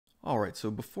Alright, so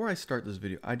before I start this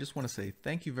video, I just want to say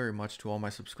thank you very much to all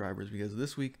my subscribers because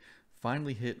this week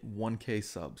finally hit 1K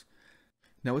subs.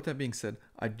 Now with that being said,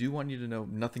 I do want you to know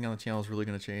nothing on the channel is really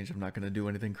going to change. I'm not going to do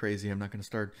anything crazy. I'm not going to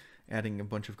start adding a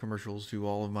bunch of commercials to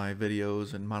all of my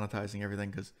videos and monetizing everything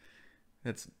because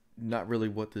that's not really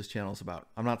what this channel is about.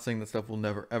 I'm not saying that stuff will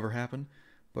never ever happen,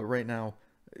 but right now,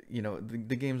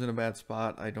 the game's in a bad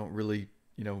spot. I don't really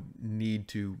need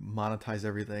to monetize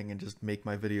everything and just make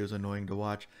my videos annoying to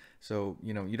watch. So,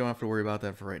 you don't have to worry about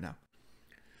that for right now.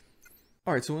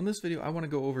 Alright, so in this video, I want to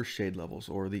go over shade levels,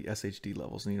 or the SHD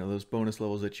levels. And, those bonus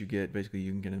levels that you get, basically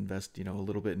you can invest, a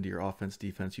little bit into your offense,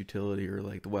 defense, utility, or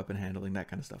like the weapon handling, that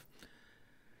kind of stuff.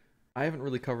 I haven't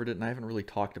really covered it, and I haven't really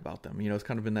talked about them. It's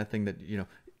kind of been that thing that,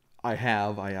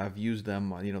 I've used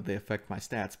them, they affect my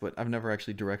stats, but I've never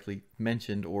actually directly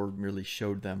mentioned or really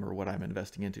showed them or what I'm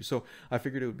investing into. So I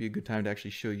figured it would be a good time to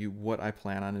actually show you what I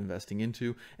plan on investing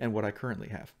into and what I currently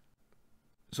have.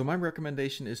 So my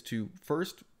recommendation is to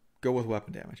first go with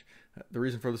weapon damage. The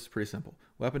reason for this is pretty simple.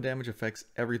 Weapon damage affects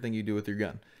everything you do with your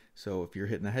gun. So if you're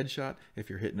hitting a headshot, if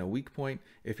you're hitting a weak point,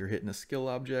 if you're hitting a skill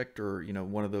object, or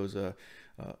one of those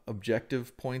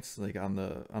objective points like on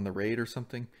the raid or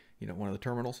something, one of the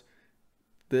terminals,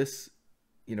 this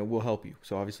will help you.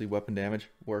 So obviously weapon damage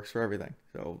works for everything.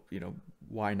 So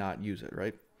why not use it,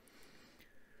 right?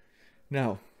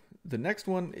 Now the next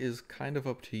one is kind of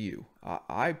up to you.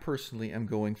 I personally am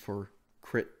going for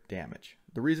crit damage.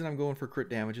 The reason I'm going for crit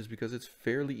damage is because it's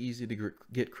fairly easy to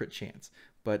get crit chance.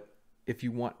 But if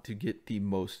you want to get the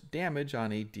most damage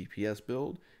on a DPS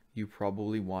build, you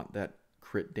probably want that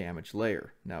crit damage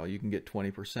layer. Now you can get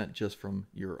 20% just from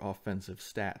your offensive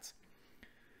stats.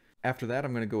 After that,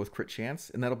 I'm going to go with crit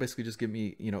chance, and that'll basically just give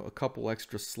me, a couple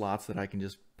extra slots that I can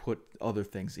just put other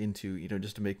things into,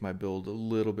 just to make my build a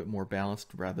little bit more balanced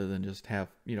rather than just have,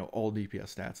 all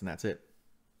DPS stats and that's it.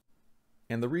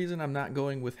 And the reason I'm not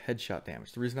going with headshot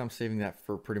damage, the reason I'm saving that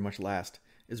for pretty much last,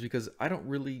 is because I don't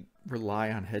really rely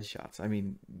on headshots. I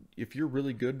mean, if you're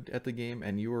really good at the game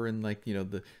and you are in like,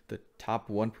 the top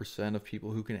 1% of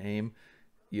people who can aim,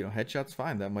 headshots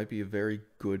fine. That might be a very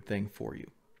good thing for you.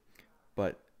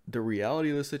 But the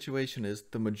reality of the situation is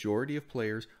the majority of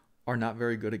players are not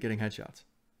very good at getting headshots.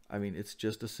 I mean, it's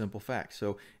just a simple fact.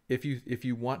 So if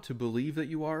you want to believe that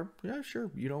you are, yeah, sure,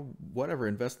 whatever,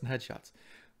 invest in headshots.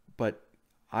 But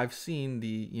I've seen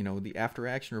the after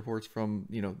action reports from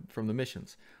the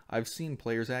missions. I've seen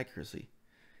players' accuracy.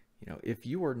 If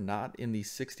you are not in the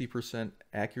 60%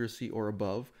 accuracy or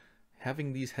above,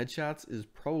 having these headshots is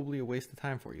probably a waste of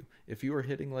time for you. If you are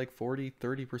hitting like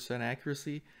 40-30%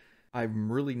 accuracy,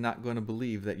 I'm really not going to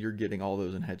believe that you're getting all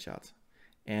those in headshots.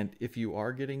 And if you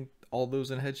are getting all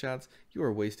those in headshots, you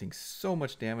are wasting so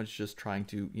much damage just trying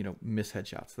to miss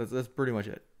headshots. That's pretty much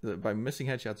it. By missing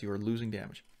headshots, you are losing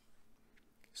damage.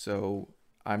 So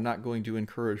I'm not going to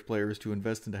encourage players to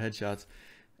invest into headshots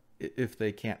if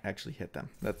they can't actually hit them.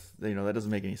 That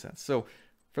doesn't make any sense. So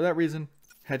for that reason,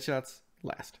 headshots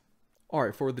last. All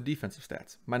right, for the defensive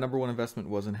stats, my number one investment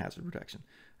was in hazard protection.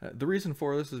 The reason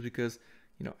for this is because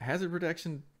hazard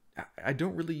protection, I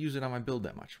don't really use it on my build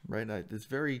that much, right? It's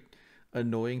very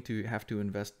annoying to have to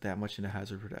invest that much into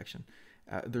hazard protection.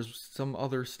 There's some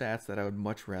other stats that I would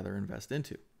much rather invest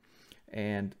into,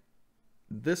 and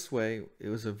this way, it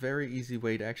was a very easy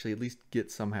way to actually at least get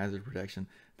some hazard protection.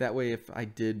 That way, if I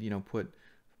did, put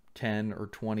 10 or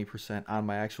 20% on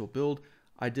my actual build,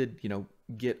 I did,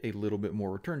 get a little bit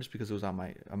more return just because it was on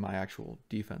my actual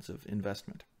defensive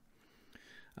investment.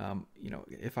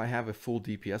 If I have a full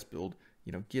DPS build,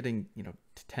 getting,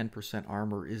 10%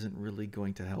 armor isn't really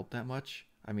going to help that much.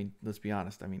 I mean, let's be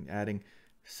honest. I mean, adding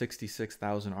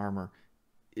 66,000 armor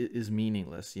is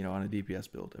meaningless, on a DPS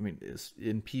build. I mean,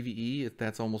 in PvE,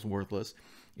 that's almost worthless.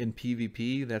 In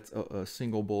PvP, that's a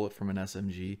single bullet from an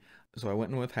SMG. So I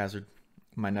went in with hazard.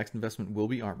 My next investment will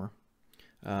be armor.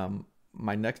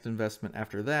 My next investment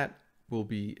after that will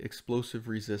be explosive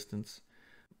resistance.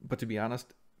 But to be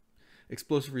honest,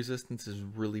 explosive resistance is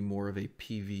really more of a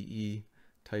PvE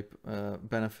type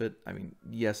benefit. I mean,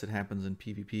 yes, it happens in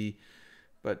PvP,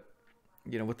 but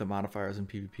with the modifiers in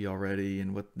PvP already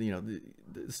and with the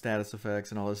status effects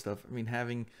and all this stuff, I mean,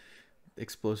 having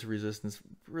explosive resistance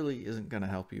really isn't going to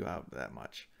help you out that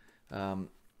much. And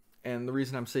the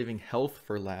reason I'm saving health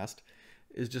for last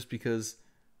is just because,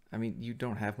 I mean, you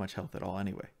don't have much health at all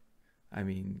anyway. I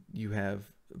mean, you have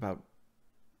about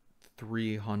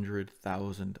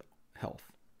 300,000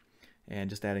 health, and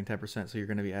just adding 10%, so you're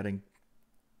going to be adding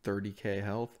 30k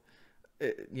health.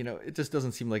 It just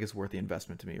doesn't seem like it's worth the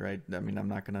investment to me, right? I mean, I'm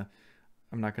not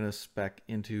gonna spec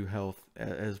into health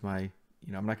as my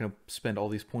I'm not going to spend all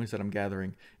these points that I'm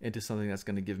gathering into something that's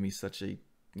going to give me such a,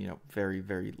 very,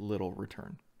 very little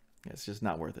return. It's just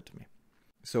not worth it to me.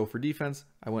 So for defense,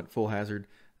 I went full hazard,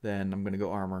 then I'm going to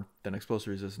go armor, then explosive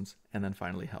resistance, and then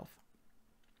finally health.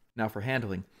 Now for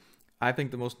handling, I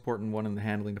think the most important one in the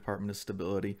handling department is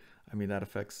stability. I mean, that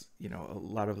affects, a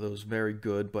lot of those very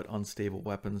good but unstable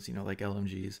weapons, like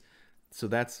LMGs. So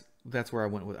that's where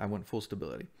I went full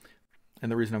stability.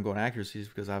 And the reason I'm going accuracy is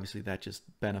because obviously that just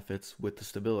benefits with the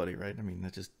stability, right? I mean,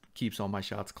 that just keeps all my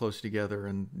shots close together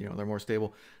and, they're more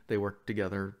stable. They work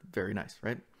together very nice,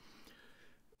 right?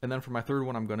 And then for my third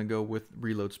one, I'm going to go with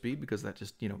reload speed because that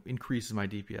just, increases my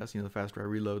DPS. The faster I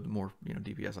reload, the more,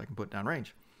 DPS I can put down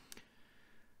range.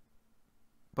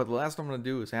 But the last one I'm going to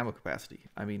do is ammo capacity.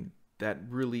 I mean, that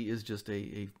really is just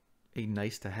a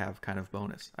nice to have kind of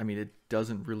bonus. I mean, it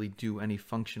doesn't really do any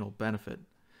functional benefit.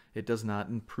 It does not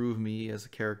improve me as a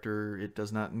character. It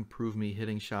does not improve me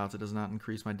hitting shots. It does not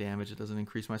increase my damage. It doesn't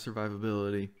increase my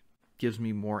survivability. It gives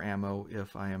me more ammo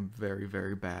if I am very,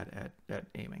 very bad at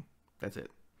aiming. That's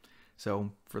it.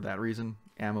 So for that reason,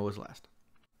 ammo is last.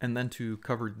 And then to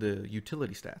cover the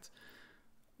utility stats,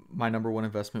 my number one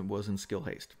investment was in skill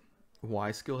haste.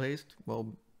 Why skill haste?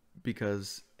 Well,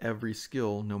 because every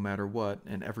skill, no matter what,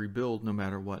 and every build, no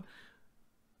matter what,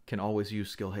 can always use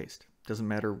skill haste. Doesn't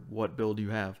matter what build you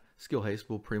have, skill haste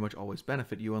will pretty much always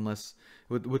benefit you, unless,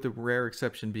 with the rare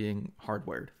exception being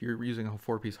hardwired. If you're using a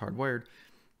 4-piece hardwired,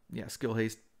 yeah, skill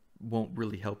haste won't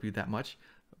really help you that much.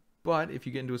 But if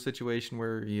you get into a situation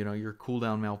where, your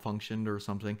cooldown malfunctioned or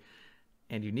something,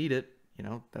 and you need it,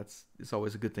 it's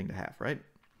always a good thing to have, right?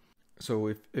 So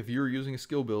if you're using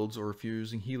skill builds, or if you're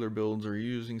using healer builds, or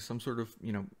you're using some sort of,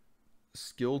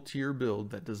 skill tier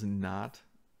build that does not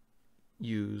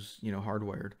use,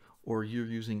 hardwired, or you're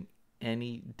using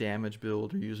any damage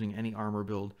build or using any armor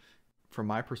build, from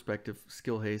my perspective,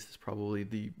 skill haste is probably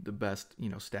the best,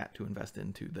 stat to invest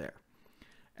into there.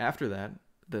 After that,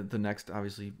 the next,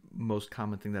 obviously, most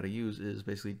common thing that I use is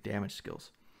basically damage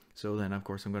skills. So then, of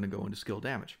course, I'm going to go into skill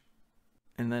damage.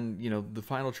 And then, the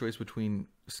final choice between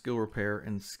skill repair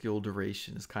and skill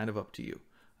duration is kind of up to you.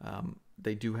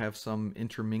 They do have some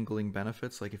intermingling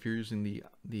benefits. Like if you're using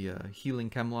the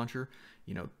healing chem launcher,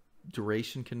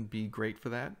 duration can be great for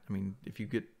that. I mean, if you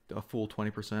get a full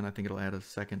 20%, I think it'll add a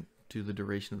second to the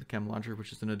duration of the chem launcher,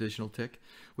 which is an additional tick,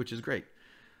 which is great.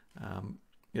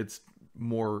 It's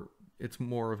more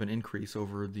of an increase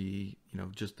over the,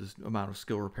 just this amount of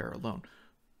skill repair alone.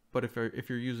 But if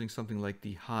you're using something like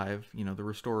the hive, the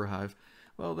restorer hive,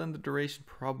 well, then the duration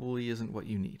probably isn't what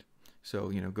you need. So,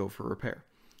 go for repair.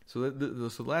 So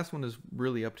the last one is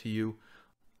really up to you.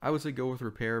 I would say go with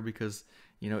repair because,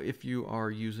 if you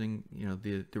are using,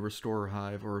 the restorer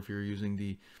hive, or if you're using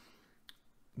the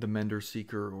mender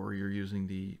seeker, or you're using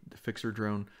the fixer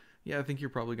drone, yeah, I think you're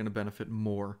probably going to benefit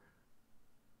more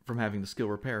from having the skill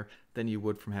repair than you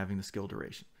would from having the skill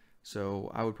duration.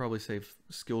 So I would probably save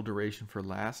skill duration for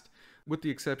last, with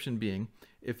the exception being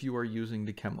if you are using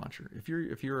the chem launcher. If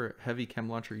you're a heavy chem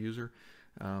launcher user,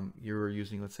 you're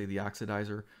using, let's say, the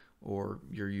oxidizer, or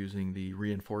you're using the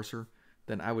reinforcer,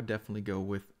 then I would definitely go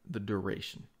with the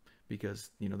duration, because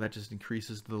that just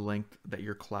increases the length that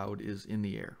your cloud is in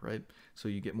the air, right? So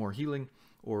you get more healing,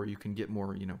 or you can get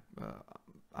more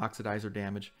oxidizer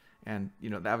damage, and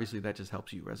obviously that just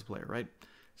helps you as a player, right?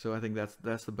 So I think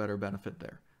that's the better benefit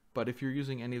there. But if you're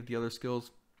using any of the other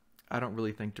skills, I don't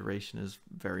really think duration is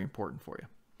very important for you.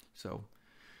 So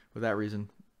for that reason,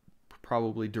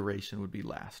 probably duration would be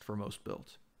last for most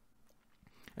builds.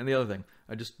 And the other thing,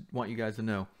 I just want you guys to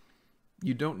know,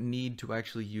 you don't need to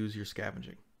actually use your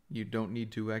scavenging. You don't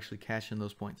need to actually cash in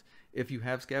those points. If you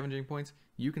have scavenging points,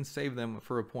 you can save them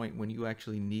for a point when you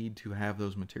actually need to have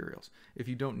those materials. If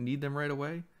you don't need them right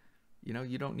away, you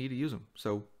don't need to use them.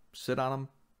 So sit on them,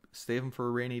 save them for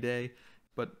a rainy day.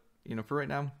 But, for right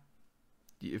now,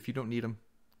 if you don't need them,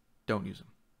 don't use them.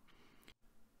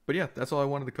 But yeah, that's all I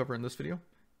wanted to cover in this video.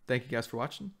 Thank you guys for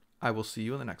watching. I will see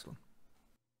you in the next one.